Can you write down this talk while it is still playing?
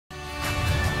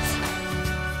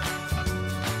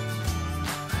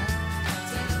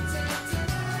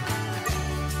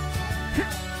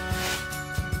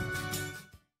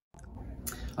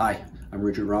Hi, I'm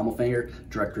Richard Rommelfinger,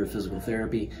 Director of Physical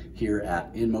Therapy here at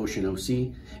In Motion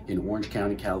O.C. in Orange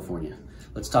County, California.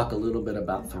 Let's talk a little bit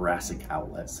about thoracic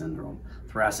outlet syndrome.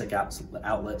 Thoracic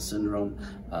outlet syndrome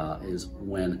is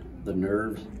when the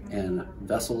nerves and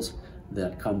vessels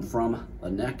that come from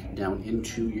the neck down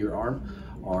into your arm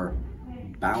are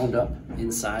bound up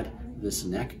inside this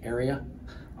neck area.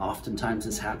 Oftentimes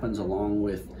this happens along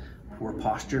with poor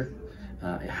posture.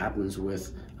 It happens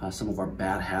with some of our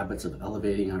bad habits of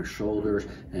elevating our shoulders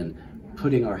and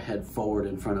putting our head forward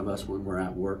in front of us when we're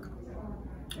at work.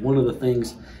 One of the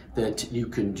things that you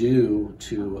can do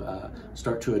to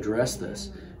start to address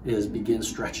this is begin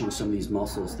stretching some of these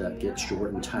muscles that get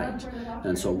short and tight.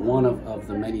 And so one of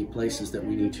the many places that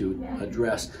we need to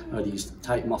address are these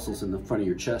tight muscles in the front of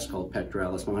your chest called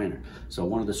pectoralis minor. So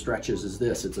one of the stretches is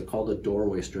this. It's called a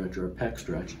doorway stretch or a pec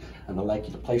stretch. And I'd like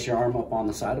you to place your arm up on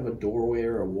the side of a doorway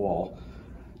or a wall.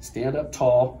 Stand up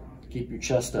tall, keep your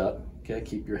chest up, okay?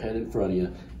 Keep your head in front of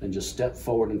you, and just step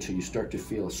forward until you start to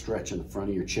feel a stretch in the front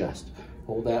of your chest.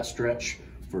 Hold that stretch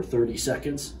for 30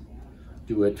 seconds.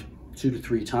 Do it 2 to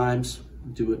 3 times.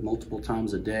 Do it multiple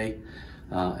times a day,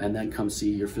 and then come see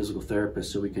your physical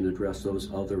therapist so we can address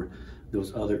those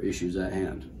other issues at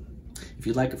hand. If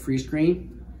you'd like a free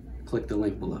screen, click the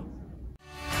link below.